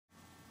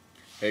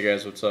Hey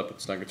guys, what's up?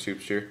 It's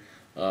NuggetsHoopster.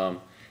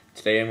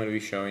 Today I'm going to be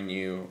showing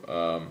you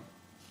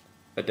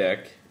a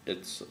deck.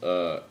 It's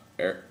Airbellum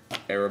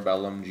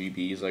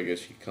GBs, I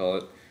guess you call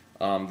it.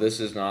 This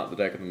is not the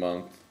deck of the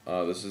month.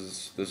 This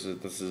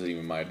isn't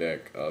even my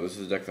deck. This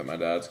is a deck that my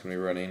dad's going to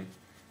be running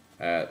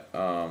at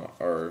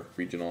our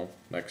regional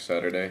next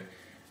Saturday.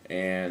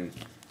 And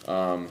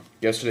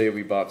yesterday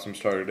we bought some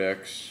starter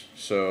decks,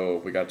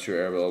 so we got 2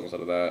 Airbellums out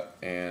of that,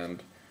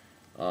 and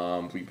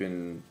we've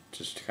been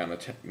just kind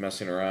of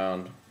messing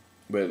around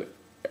with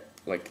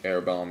like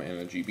Airbellum and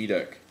a GB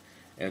deck,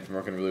 and it's been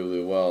working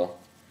really well.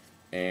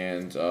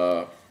 And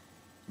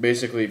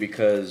basically,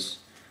 because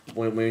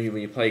when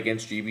you play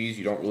against GBs,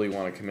 you don't really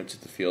want to commit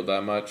to the field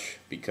that much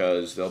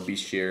because they'll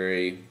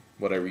bestiary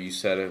whatever you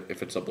said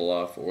if it's a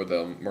bluff, or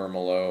they'll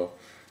murmelo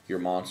your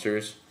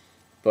monsters.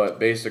 But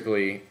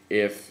basically,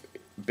 if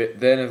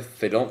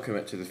they don't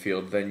commit to the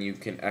field, then you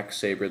can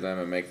x-saber them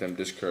and make them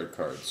discard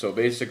cards. So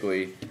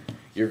basically,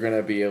 you're going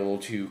to be able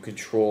to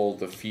control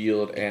the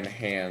field and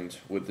hand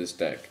with this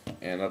deck,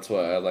 and that's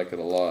why I like it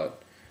a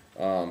lot.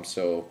 And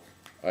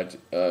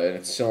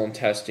it's still in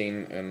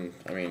testing, and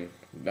I mean,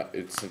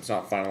 it's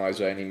not finalized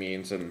by any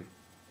means, and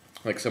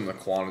like some of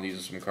the quantities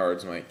of some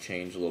cards might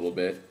change a little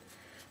bit.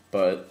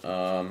 But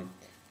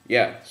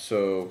yeah,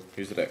 so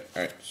here's the deck.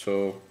 Alright,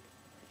 so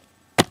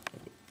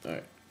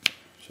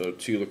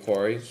 2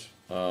 Laquaris.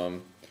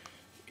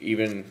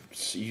 Even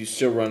you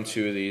still run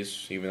 2 of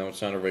these, even though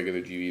it's not a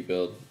regular GB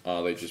build.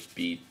 They just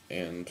beat,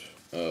 and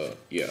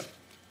yeah.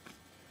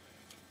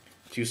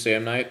 2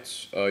 Sam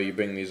Knights. You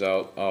bring these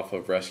out off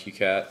of Rescue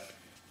Cat,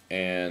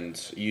 and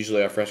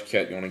usually off Rescue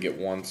Cat you want to get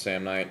 1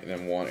 Sam Knight and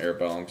then 1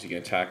 Airbellum, because you can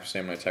attack with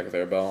Sam Knight, attack with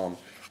Airbellum,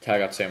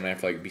 tag out Sam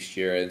Knight for like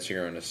Bestiary and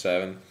Singer into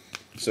 7.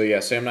 So yeah,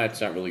 Sam Knight's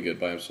not really good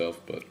by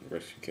himself, but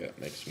Rescue Cat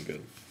makes him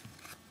good.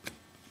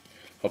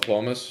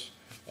 Hoplomus.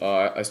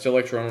 I still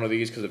like to run one of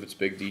these because of its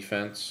big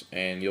defense,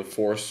 and you'll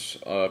force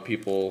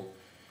people,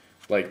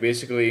 like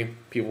basically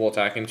people will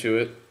attack into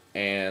it,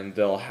 and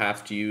they'll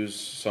have to use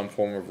some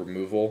form of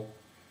removal.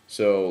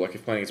 So like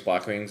if playing against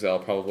Blackwings, they'll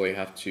probably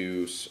have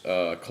to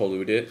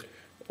collude it,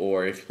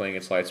 or if you're playing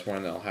against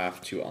Lightsworn, they'll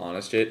have to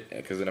honest it,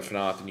 because then if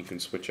not, then you can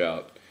switch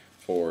out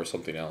for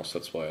something else.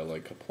 That's why I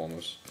like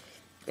Hoplomus.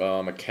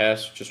 A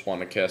cast, just 1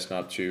 to cast,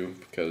 not 2,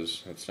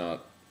 because it's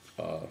not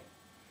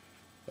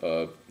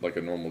like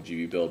a normal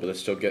GB build, but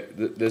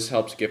this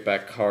helps get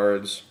back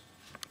cards.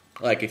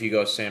 Like if you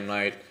go Sam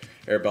Knight,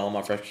 Airbellum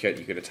off Rescue Cat,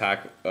 you could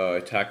attack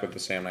with the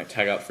Sam Knight,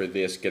 tag out for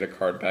this, get a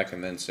card back,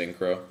 and then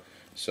synchro.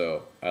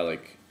 So I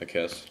like a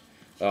kiss.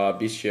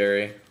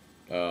 Bestiary,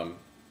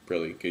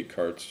 really good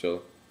card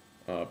still.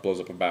 Blows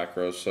up a back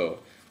row, so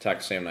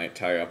attack Sam Knight,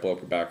 tag out, blow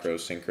up a back row,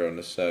 synchro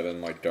into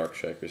 7, like Dark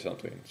Strike or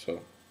something. So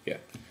yeah.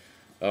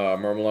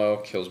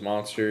 Murmelo kills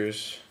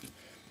monsters.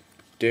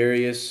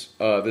 Darius,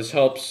 this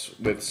helps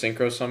with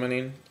synchro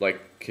summoning, like,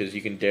 because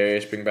you can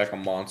Darius bring back a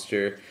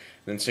monster,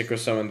 then synchro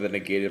summon the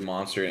negated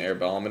monster and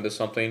Airbellum into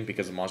something,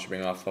 because the monster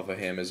bringing off of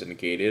him is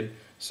negated,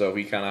 so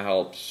he kind of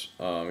helps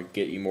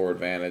get you more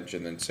advantage,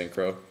 and then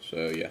synchro,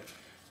 so yeah.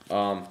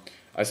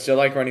 I still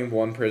like running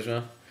 1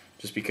 Prisma,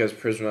 just because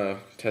Prisma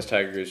Test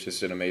Tiger is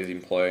just an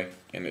amazing play,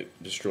 and it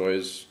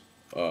destroys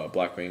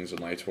Blackwings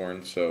and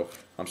Lightsworn, so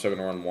I'm still going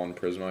to run 1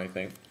 Prisma, I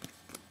think.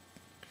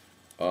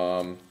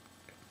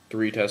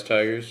 3 Test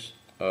Tigers.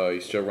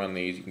 You still run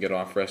these. You can get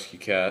off Rescue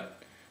Cat.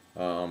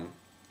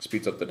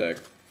 Speeds up the deck.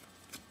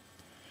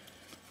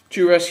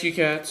 2 Rescue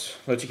Cats.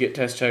 Let you get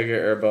Test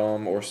Tiger,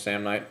 Airbellum, or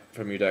Sam Knight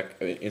from your deck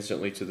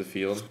instantly to the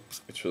field.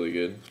 It's really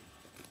good.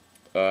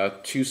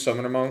 2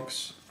 Summoner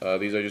Monks.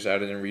 These I just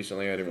added in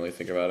recently. I didn't really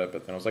think about it,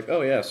 but then I was like,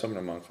 oh yeah,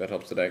 Summoner Monk. That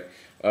helps the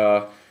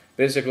deck.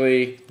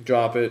 Basically,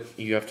 drop it.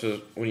 You have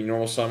to, when you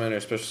normal summon or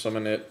special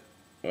summon it,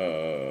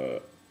 no,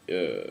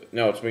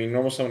 it's when you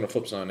normal summon or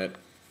flip summon it,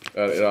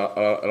 it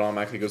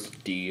automatically goes to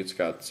D. It's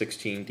got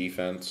 16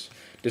 defense.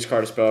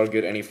 Discard a spell to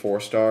get any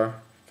 4-star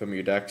from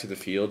your deck to the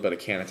field, but it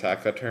can't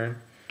attack that turn.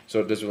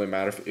 So it doesn't really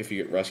matter if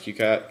you get Rescue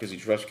Cat, because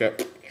each Rescue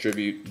Cat,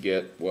 tribute,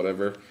 get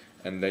whatever,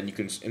 and then you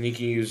can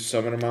use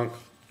Summoner Monk.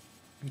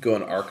 Go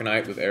on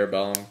Arcanite with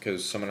Airbellum,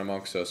 because Summoner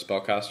Monk's a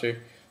spellcaster,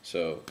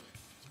 so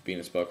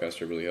being a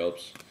spellcaster really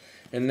helps.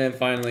 And then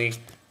finally,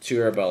 2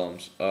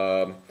 Airbellums.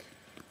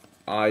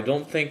 I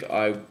don't think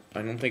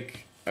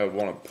I would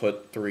want to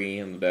put 3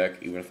 in the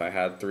deck, even if I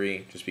had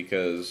 3, just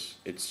because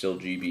it's still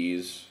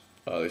GBs.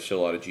 There's still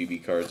a lot of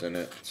GB cards in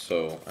it,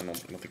 so I don't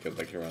think I'd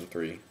like to run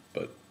 3.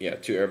 But yeah,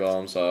 2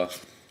 Airbellums.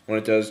 When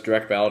it does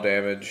direct battle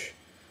damage,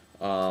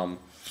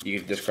 you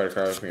can discard a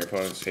card from your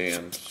opponent's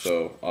hand,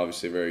 so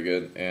obviously very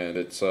good. And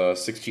it's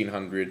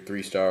 1600,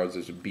 3 stars,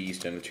 there's a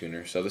beast and a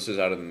tuner. So this is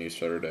out of the new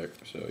starter deck,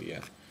 so yeah.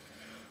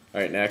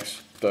 Alright,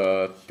 next,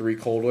 3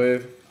 Cold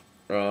Wave.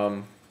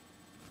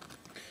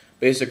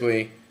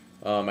 Basically,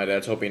 my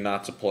dad's hoping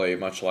not to play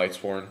much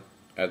Lightsworn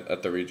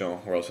at the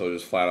regional, or else he'll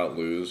just flat out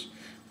lose.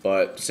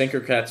 But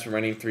Synchro Cat's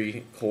running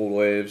 3 Cold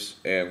Waves,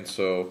 and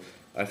so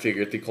I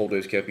figured 3 Cold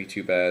Waves can't be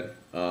too bad.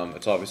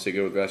 It's obviously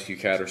good with Rescue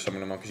Cat or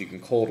Summoner Monk, because you can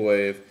Cold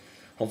Wave.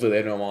 Hopefully they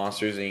have no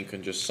monsters, and you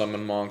can just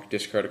summon Monk,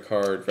 discard a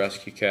card,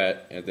 rescue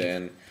Cat, and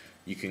then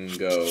you can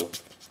go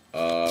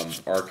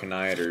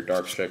Arcanite or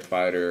Dark Strike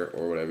Fighter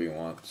or whatever you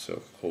want.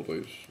 So Cold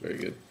Wave's very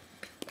good.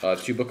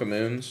 2 Book of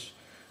Moons.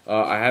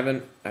 I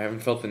haven't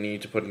felt the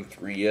need to put in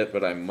 3 yet,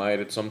 but I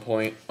might at some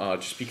point.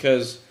 Just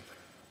because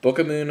Book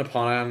of Moon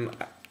upon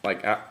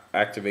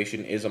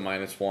activation is a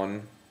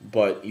 -1,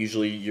 but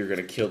usually you're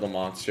gonna kill the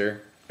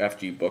monster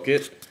after you book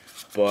it.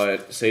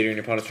 But say during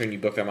your opponent's turn you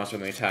book that monster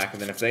and they attack,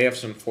 and then if they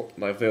have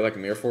if they're like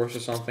Mirror Force or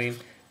something,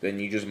 then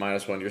you just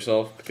 -1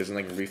 yourself, because then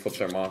they can reflip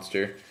their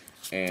monster,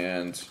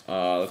 and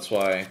that's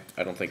why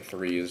I don't think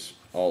 3 is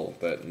all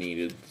that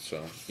needed.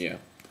 So yeah,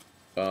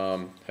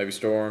 Heavy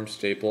Storm,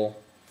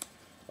 staple.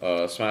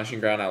 Smashing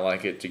Ground, I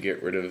like it to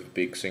get rid of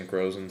big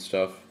synchros and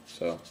stuff.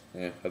 So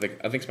yeah,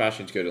 I think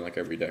Smashing's good in like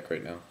every deck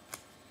right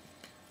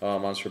now.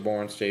 Monster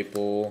Born,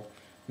 staple.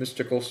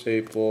 Mystical,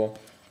 staple.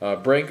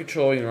 Brain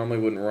Control you normally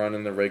wouldn't run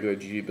in the regular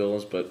GG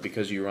builds, but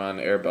because you run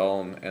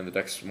Airbellum and the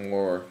deck's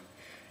more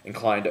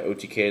inclined to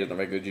OTK than the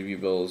regular GG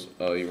builds,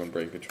 you run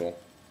Brain Control.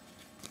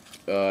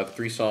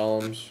 3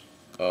 Solemns,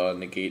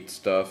 negate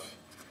stuff.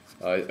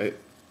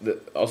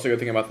 Also, good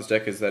thing about this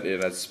deck is that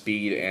it has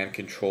speed and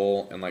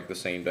control in like the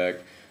same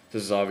deck.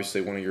 This is obviously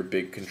one of your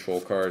big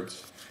control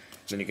cards.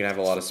 Then you can have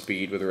a lot of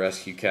speed with a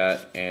Rescue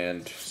Cat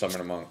and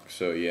Summon a Monk.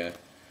 So yeah.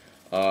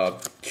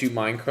 2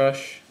 Mind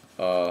Crush.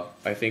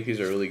 I think these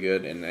are really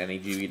good in any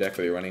GB deck,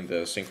 whether you're running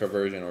the Synchro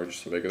version or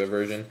just the regular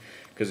version,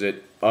 because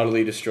it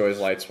utterly destroys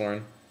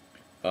Lightsworn.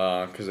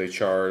 Because they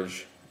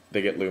charge,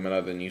 they get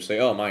Lumina, then you say,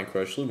 oh, Mind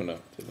Crush, Lumina.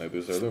 Then they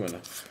lose their Lumina.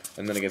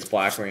 And then against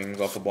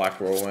Blackwings, off of Black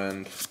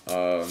Whirlwind,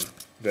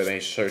 then they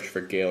search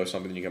for Gale or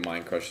something, you can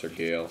Mind Crush their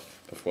Gale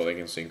before they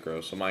can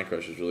Synchro. So Mind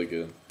Crush is really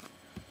good.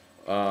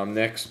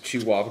 Next,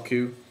 2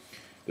 Waboku.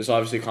 This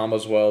obviously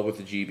combos well with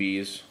the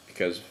GBs,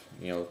 because,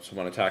 you know,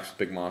 someone attacks a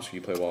big monster,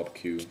 you play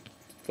Waboku,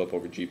 flip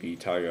over GB,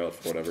 tag out,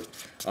 whatever.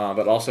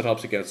 But also it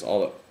helps against all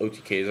the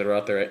OTKs that are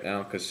out there right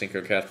now, because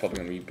Synchro Cat's probably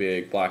going to be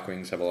big.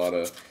 Blackwings have a lot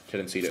of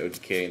tendency to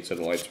OTK instead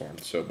of Lightsworn,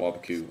 so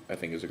Waboku, I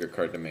think, is a good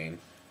card to main.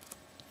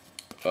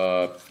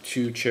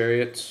 2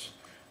 Chariots.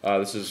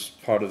 This is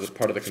part of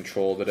the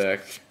control of the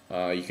deck.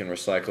 You can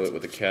recycle it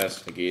with a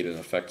cast, negate an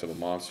effect of a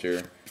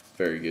monster.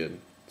 Very good.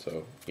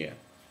 So yeah.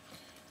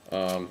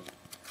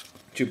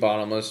 2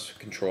 Bottomless,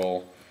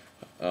 control.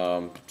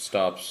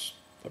 Stops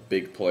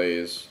big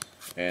plays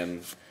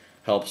and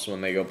helps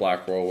when they go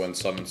Black Whirlwind,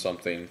 summon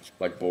something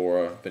like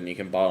Bora. Then you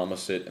can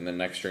Bottomless it, and then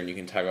next turn you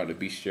can tag on to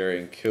Bestiary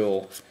and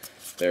kill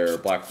their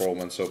Black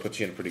Whirlwind. So it puts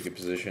you in a pretty good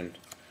position.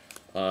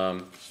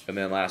 And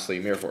then lastly,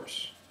 Mirror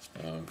Force.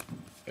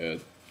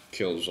 It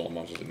kills all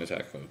monsters in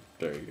attack mode.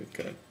 Very good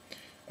card.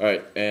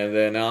 Alright, and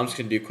then now I'm just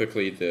going to do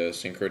quickly the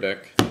Synchro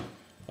deck.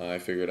 I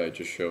figured I'd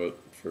just show it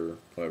for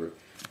whatever.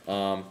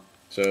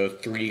 So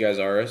 3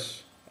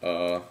 Gyzaris.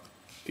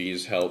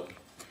 These help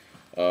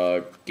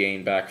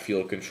gain back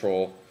field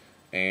control,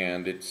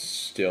 and it's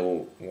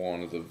still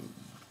one of the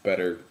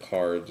better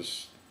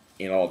cards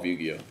in all of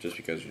Yu-Gi-Oh! Just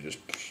because you just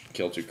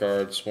kill 2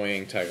 cards,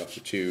 swing, tag up to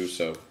 2,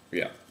 so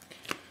yeah.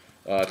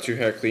 2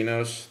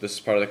 Heraclinos. This is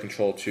part of the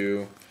control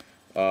too.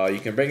 You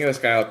can bring this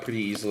guy out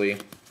pretty easily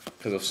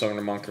because of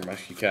Summoner Monk or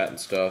Rescue Cat and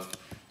stuff.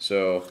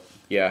 So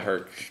yeah,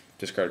 Herc,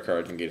 discard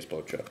cards and get his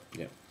blow trap.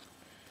 Yeah.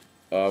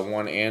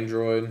 1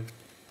 Android,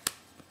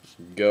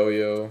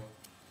 Goyo,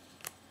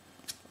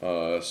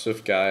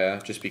 Swift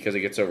Gaia, just because it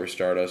gets over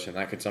Stardust, and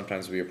that could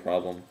sometimes be a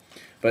problem.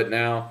 But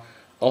now,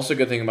 also a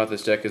good thing about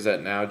this deck is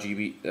that now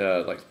GB,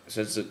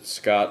 since it's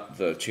got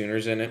the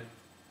tuners in it,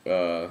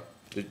 the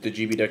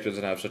GB deck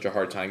doesn't have such a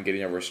hard time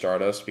getting over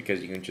Stardust,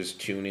 because you can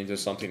just tune into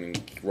something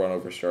and run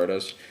over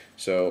Stardust.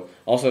 So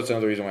also that's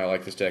another reason why I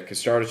like this deck, because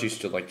Stardust used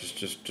to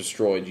just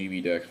destroy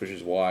GB decks, which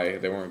is why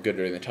they weren't good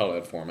during the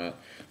Teled format.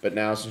 But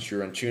now since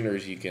you run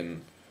tuners, you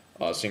can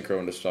synchro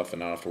into stuff and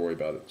not have to worry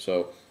about it.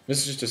 So this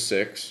is just a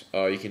 6.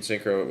 You can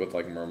synchro it with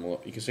like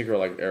Murmelo. You can synchro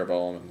like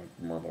Airbellum and like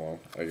Murmelo,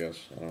 I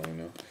guess. I don't really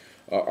know.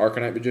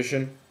 Arcanite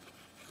Magician.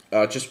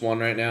 Just 1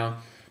 right now,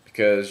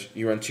 because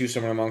you run 2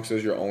 Summoner Monks,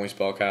 those are your only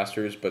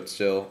spellcasters, but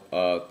still,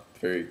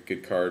 very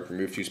good card.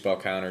 Remove 2 spell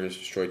counters,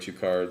 destroy 2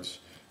 cards.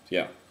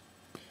 Yeah.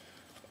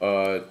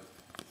 2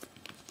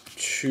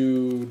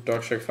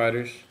 Dark Strike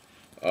Fighters.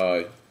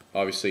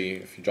 Obviously,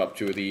 if you drop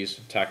 2 of these,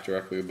 attack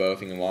directly with both,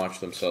 you can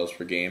launch themselves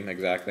for game,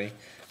 exactly.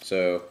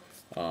 So,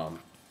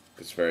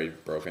 it's very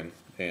broken,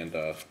 and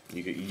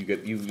you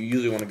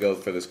usually want to go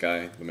for this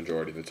guy the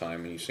majority of the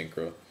time, and you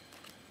synchro.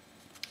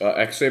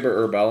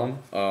 X-saber Airbellum.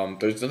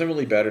 There's nothing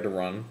really better to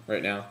run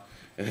right now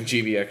in the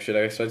GBX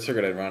today, so I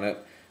figured I'd run it.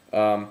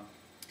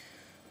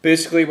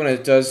 Basically, when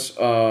it does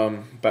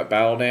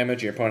battle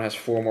damage, your opponent has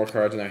 4 more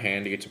cards in their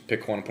hand. You get to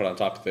pick one and put on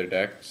top of their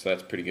deck, so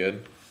that's pretty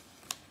good.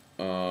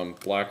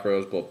 Black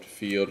Rose, blow up the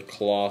field.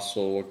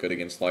 Colossal, good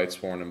against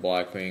Lightsworn and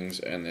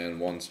Blackwings, and then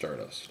 1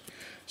 Stardust.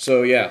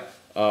 So yeah,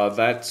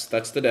 that's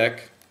the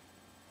deck.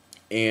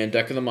 And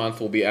deck of the month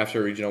will be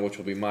after regional, which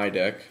will be my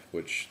deck,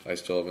 which I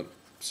still haven't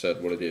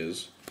said what it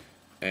is.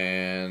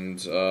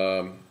 And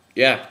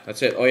yeah,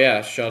 that's it. Oh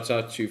yeah, shouts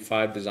out to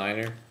 5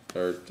 Designer.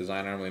 or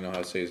designer. I don't really know how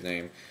to say his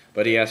name,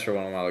 but he asked for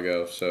one a while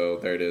ago, so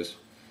there it is.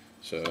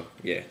 So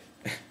yeah,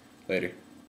 later.